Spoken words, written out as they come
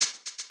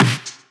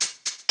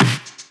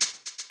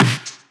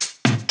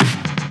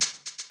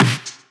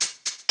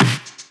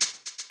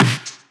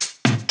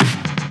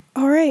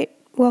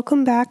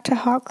Welcome back to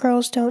Hot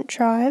Girls Don't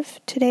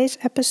Drive. Today's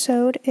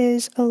episode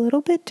is a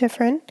little bit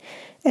different.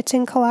 It's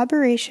in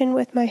collaboration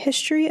with my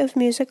history of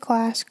music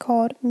class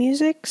called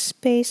Music,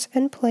 Space,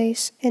 and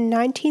Place in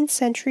 19th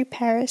Century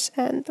Paris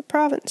and the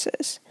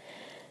Provinces.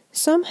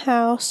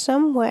 Somehow,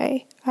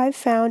 someway, I've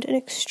found an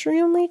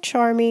extremely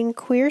charming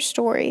queer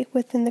story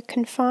within the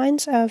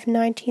confines of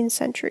 19th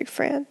century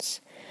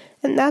France.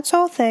 And that's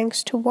all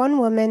thanks to one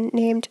woman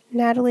named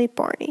Natalie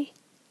Barney.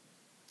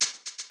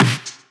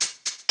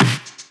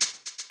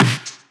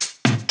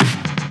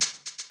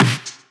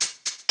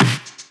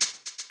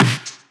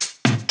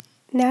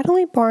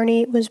 Natalie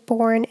Barney was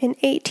born in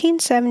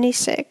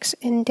 1876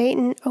 in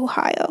Dayton,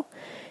 Ohio.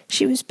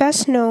 She was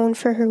best known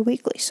for her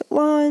weekly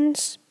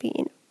salons,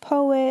 being a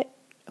poet,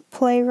 a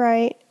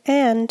playwright,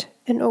 and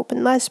an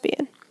open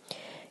lesbian.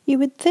 You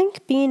would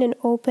think being an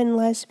open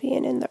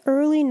lesbian in the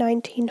early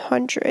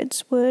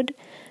 1900s would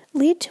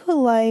lead to a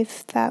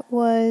life that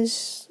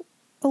was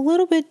a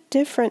little bit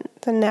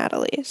different than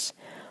Natalie's.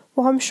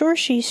 While I'm sure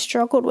she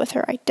struggled with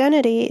her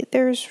identity,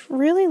 there's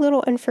really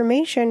little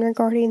information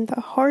regarding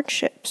the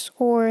hardships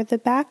or the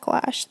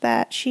backlash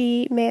that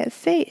she may have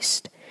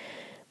faced.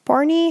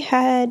 Barney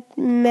had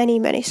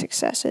many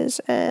successes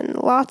and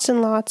lots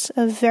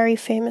of very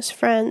famous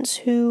friends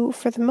who,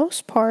 for the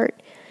most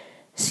part,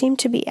 seemed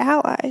to be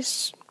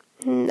allies.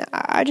 And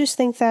I just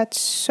think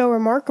that's so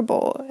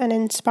remarkable and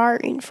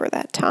inspiring for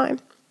that time.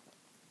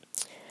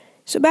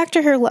 So back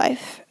to her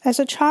life. As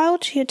a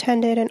child, she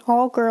attended an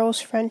all-girls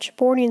French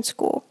boarding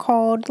school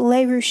called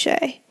Les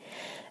Ruches.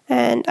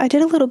 And I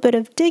did a little bit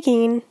of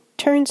digging.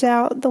 Turns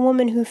out the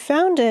woman who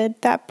founded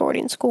that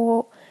boarding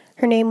school,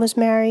 her name was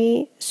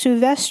Mary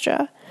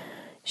Souvestre.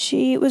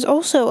 She was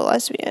also a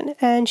lesbian,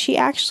 and she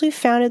actually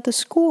founded the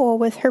school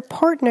with her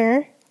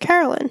partner,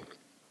 Carolyn.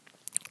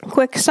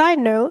 Quick side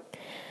note,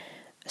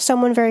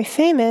 someone very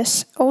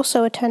famous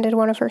also attended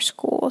one of her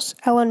schools,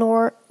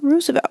 Eleanor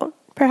Roosevelt.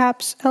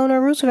 Perhaps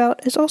Eleanor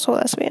Roosevelt is also a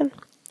lesbian.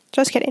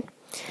 Just kidding.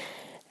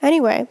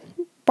 Anyway,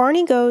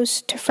 Barney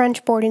goes to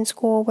French boarding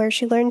school where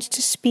she learns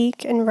to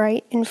speak and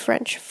write in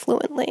French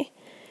fluently.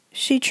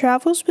 She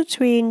travels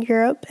between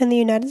Europe and the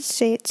United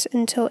States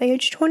until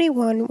age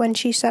 21 when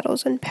she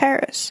settles in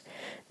Paris.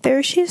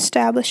 There she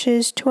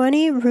establishes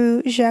 20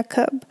 Rue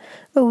Jacob,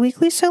 a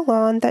weekly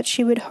salon that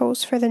she would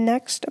host for the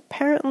next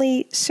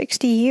apparently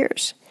 60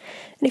 years.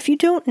 And if you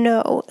don't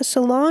know, a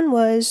salon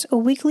was a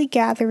weekly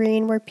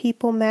gathering where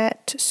people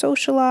met to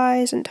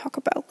socialize and talk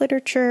about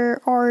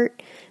literature,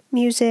 art,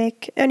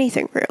 music,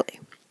 anything really.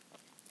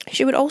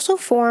 She would also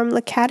form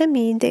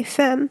l'Académie des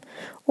Femmes,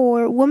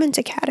 or Women's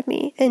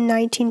Academy, in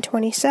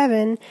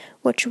 1927,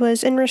 which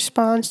was in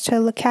response to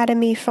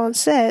l'Académie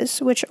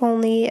Française, which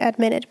only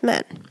admitted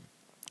men.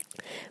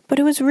 But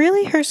it was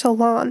really her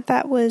salon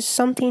that was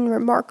something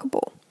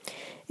remarkable.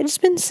 It has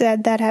been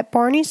said that at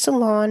Barney's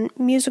salon,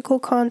 musical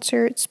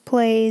concerts,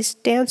 plays,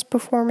 dance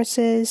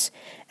performances,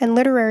 and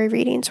literary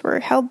readings were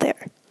held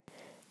there.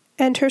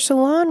 And her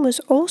salon was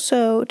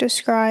also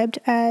described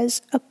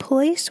as a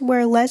place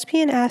where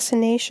lesbian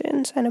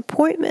assignations and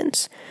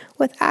appointments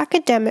with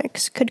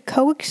academics could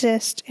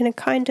coexist in a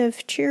kind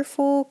of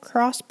cheerful,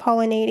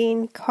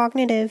 cross-pollinating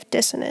cognitive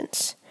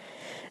dissonance.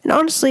 And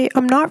honestly,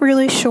 I'm not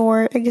really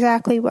sure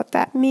exactly what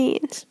that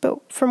means,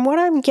 but from what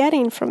I'm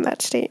getting from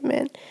that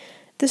statement,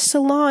 the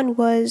salon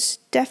was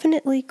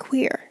definitely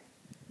queer.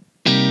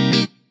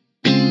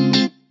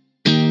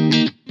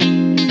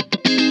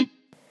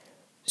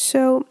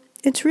 So,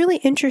 it's really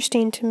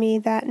interesting to me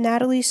that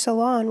Natalie's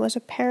salon was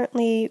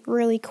apparently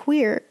really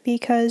queer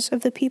because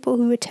of the people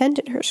who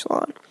attended her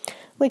salon.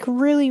 Like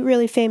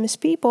really famous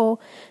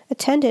people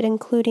attended,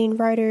 including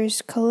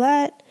writers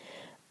Colette,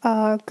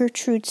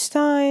 Gertrude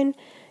Stein,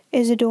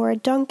 Isadora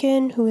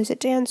Duncan, who is a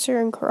dancer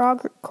and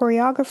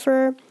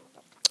choreographer,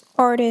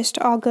 artist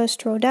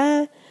Auguste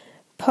Rodin,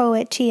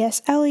 poet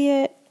T.S.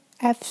 Eliot,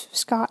 F.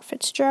 Scott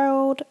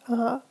Fitzgerald,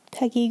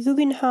 Peggy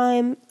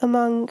Guggenheim,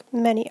 among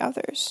many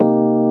others.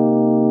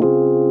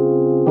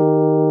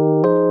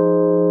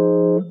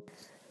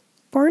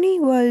 Barney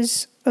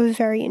was a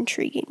very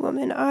intriguing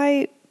woman.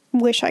 I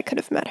wish I could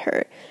have met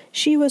her.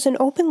 She was an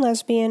open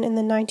lesbian in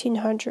the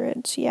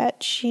 1900s,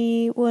 yet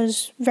she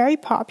was very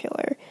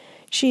popular.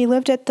 She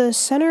lived at the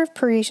center of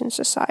Parisian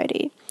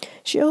society.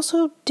 She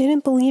also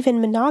didn't believe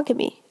in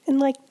monogamy in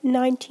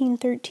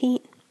 1913.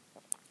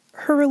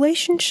 Her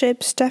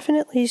relationships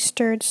definitely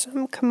stirred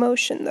some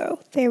commotion,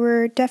 though. They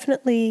were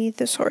definitely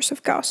the source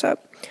of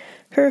gossip.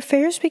 Her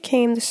affairs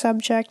became the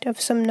subject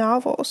of some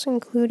novels,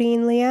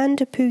 including Liane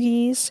de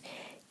Pougy's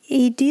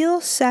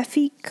Idylle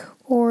Saphique,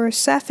 or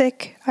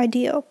Sapphic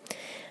Idyll,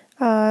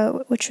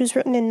 which was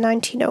written in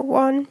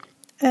 1901,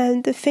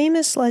 and the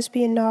famous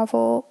lesbian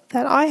novel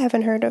that I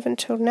haven't heard of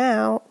until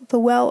now, The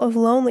Well of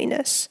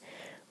Loneliness,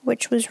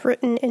 which was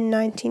written in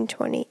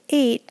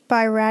 1928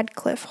 by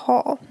Radcliffe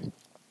Hall.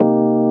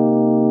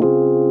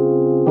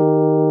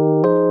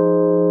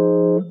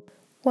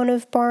 One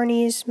of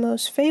Barney's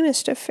most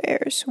famous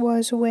affairs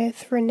was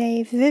with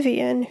Renee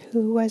Vivian,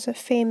 who was a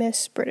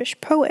famous British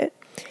poet.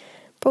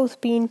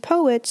 Both being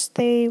poets,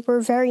 they were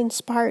very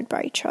inspired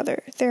by each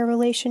other. Their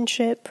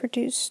relationship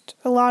produced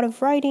a lot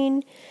of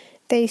writing.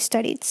 They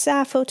studied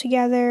Sappho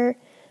together.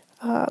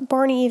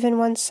 Barney even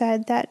once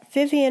said that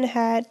Vivian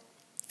had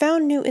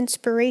found new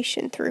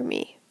inspiration through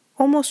me,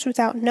 almost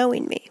without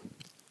knowing me.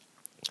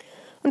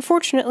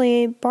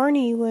 Unfortunately,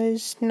 Barney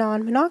was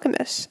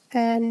non-monogamous,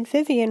 and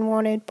Vivian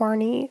wanted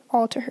Barney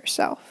all to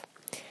herself.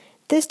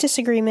 This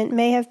disagreement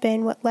may have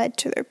been what led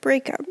to their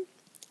breakup.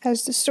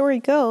 As the story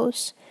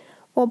goes,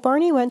 while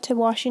Barney went to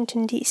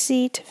Washington,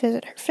 D.C. to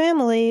visit her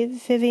family,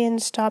 Vivian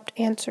stopped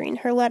answering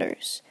her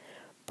letters.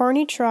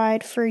 Barney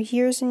tried for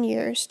years and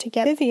years to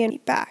get Vivian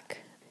back,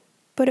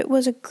 but it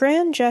was a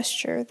grand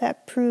gesture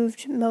that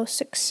proved most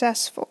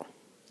successful.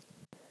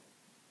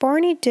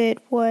 Barney did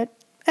what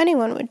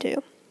anyone would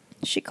do.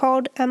 She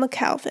called Emma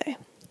Calvé.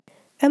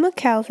 Emma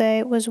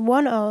Calvé was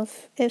one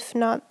of, if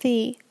not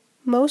the,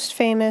 most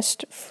famous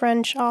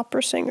French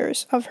opera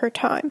singers of her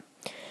time.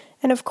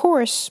 And of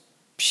course,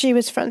 she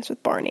was friends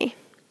with Barney.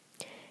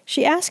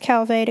 She asked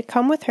Calvé to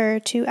come with her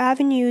to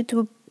Avenue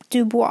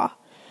du Bois,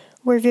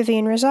 where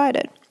Vivian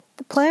resided.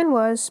 The plan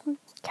was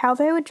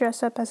Calvé would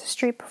dress up as a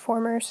street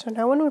performer so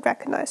no one would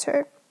recognize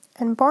her,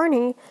 and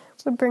Barney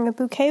would bring a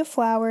bouquet of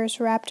flowers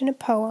wrapped in a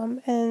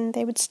poem, and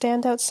they would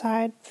stand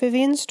outside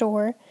Vivian's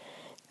door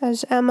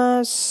as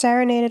Emma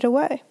serenaded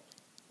away.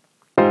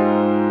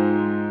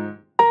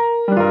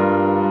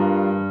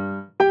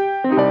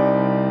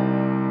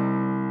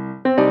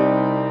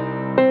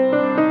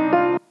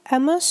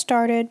 Emma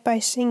started by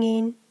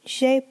singing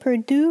J'ai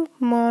perdu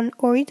mon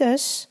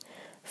Eurydice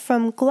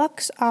from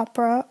Gluck's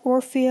opera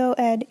Orfeo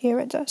ed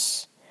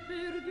Eurydice.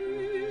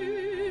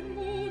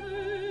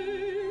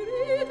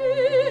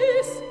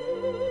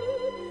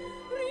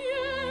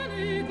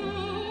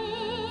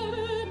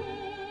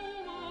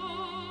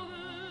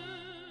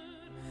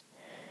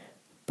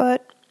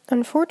 But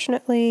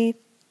unfortunately,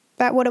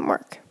 that wouldn't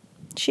work.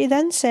 She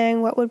then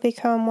sang what would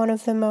become one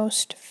of the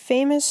most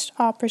famous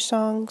opera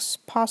songs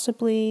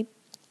possibly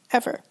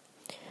ever,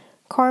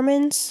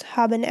 Carmen's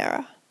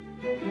Habanera.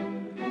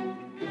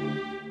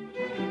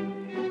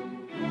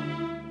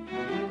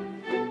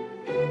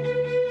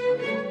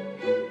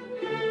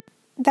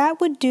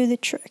 That would do the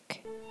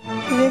trick.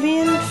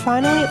 Vivian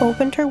finally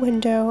opened her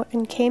window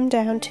and came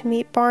down to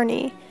meet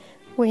Barney,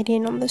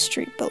 waiting on the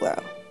street below.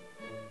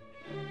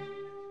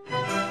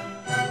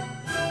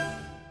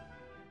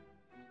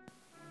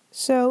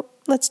 So,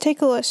 let's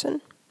take a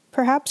listen.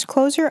 Perhaps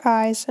close your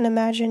eyes and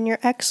imagine your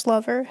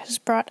ex-lover has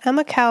brought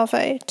Emma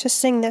Calvé to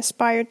sing this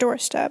by your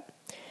doorstep.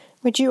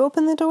 Would you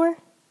open the door?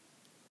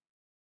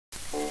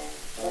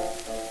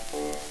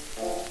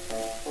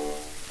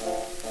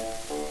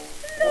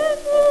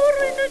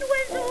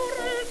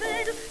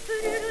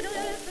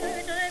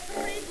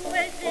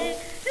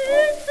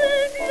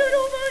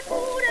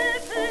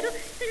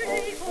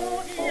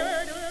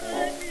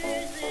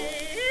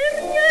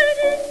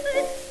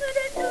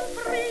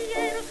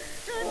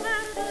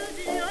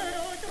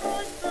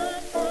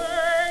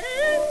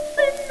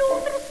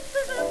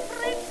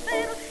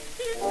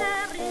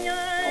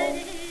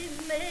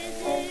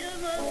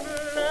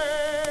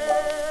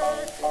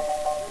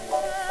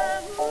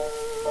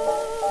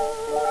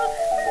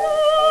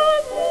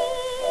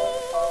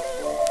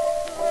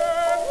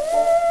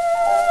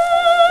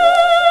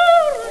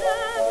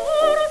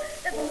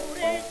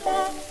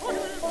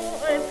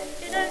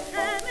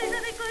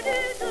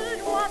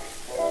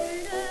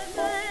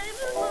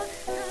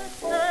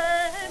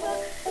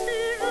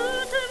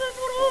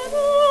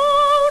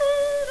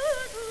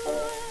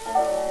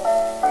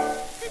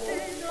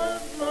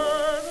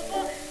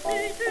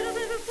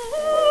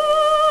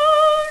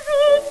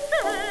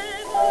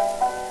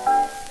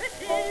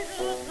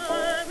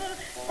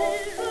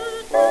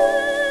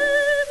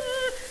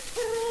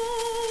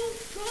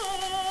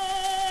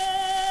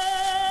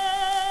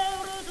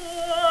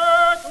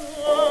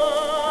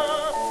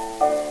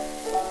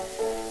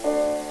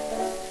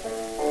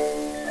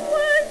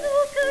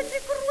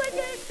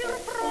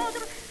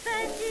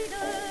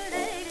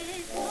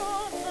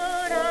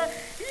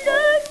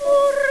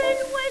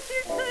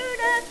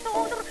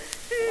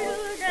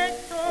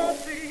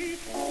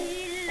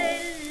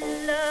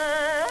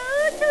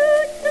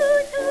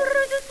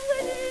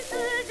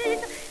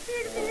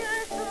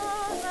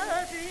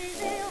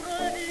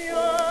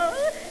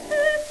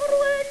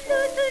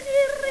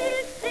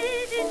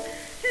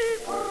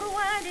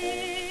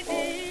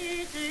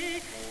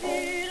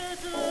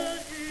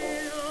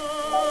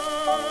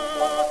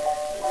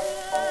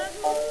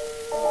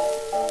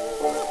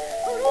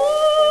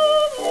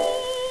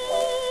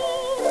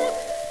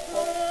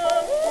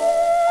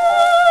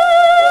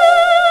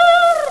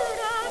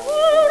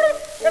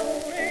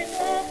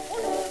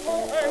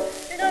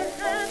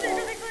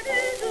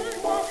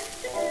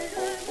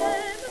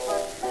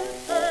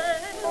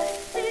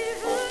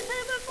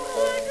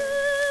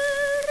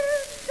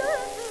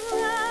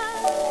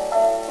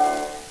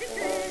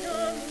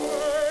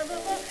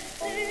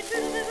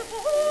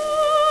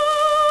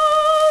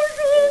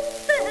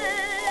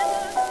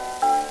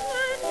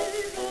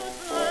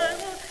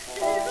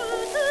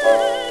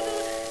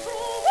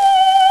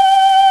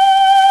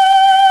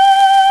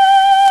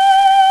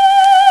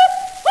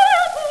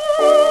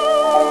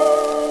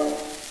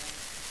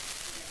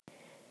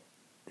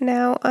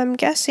 Now, I'm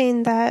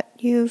guessing that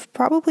you've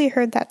probably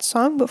heard that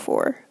song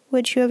before.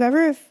 Would you have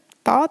ever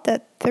thought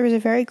that there was a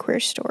very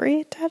queer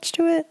story attached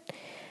to it?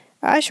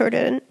 I sure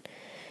didn't.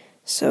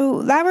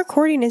 So that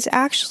recording is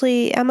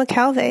actually Emma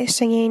Calvé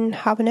singing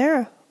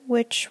Habanera,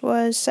 which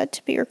was said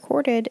to be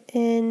recorded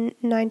in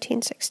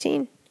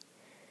 1916.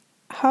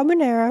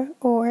 Habanera,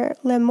 or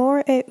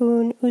L'amour est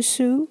un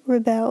oiseau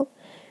rebelle,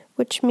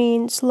 which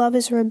means love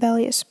is a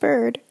rebellious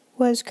bird,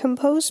 was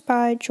composed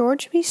by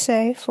Georges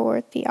Bizet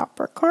for the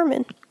opera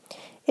Carmen.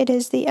 It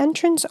is the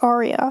entrance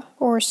aria,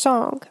 or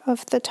song,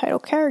 of the title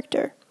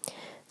character.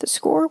 The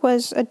score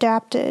was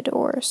adapted,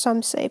 or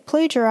some say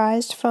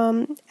plagiarized,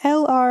 from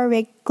El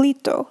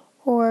Arreglito,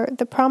 or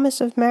The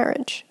Promise of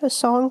Marriage, a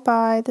song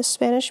by the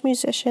Spanish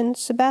musician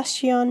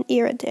Sebastián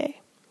Iriarte.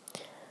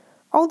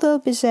 Although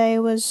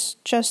Bizet was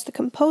just the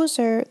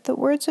composer, the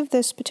words of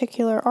this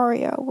particular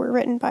aria were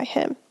written by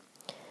him.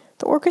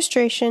 The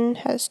orchestration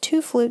has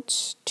 2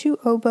 flutes, 2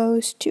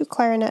 oboes, 2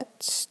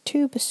 clarinets,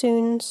 2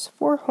 bassoons,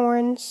 4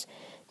 horns,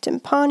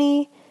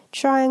 timpani,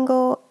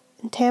 triangle,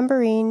 and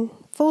tambourine,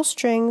 full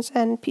strings,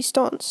 and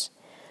pistons.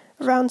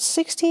 Around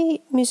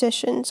 60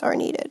 musicians are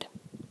needed.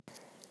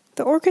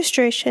 The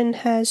orchestration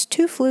has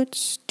 2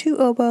 flutes, 2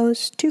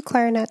 oboes, 2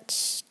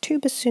 clarinets, 2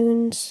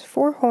 bassoons,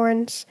 4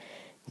 horns,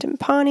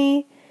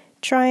 timpani,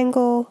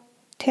 triangle,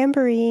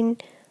 tambourine,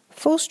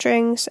 full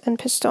strings, and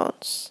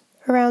pistons.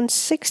 Around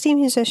 60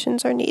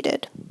 musicians are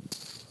needed.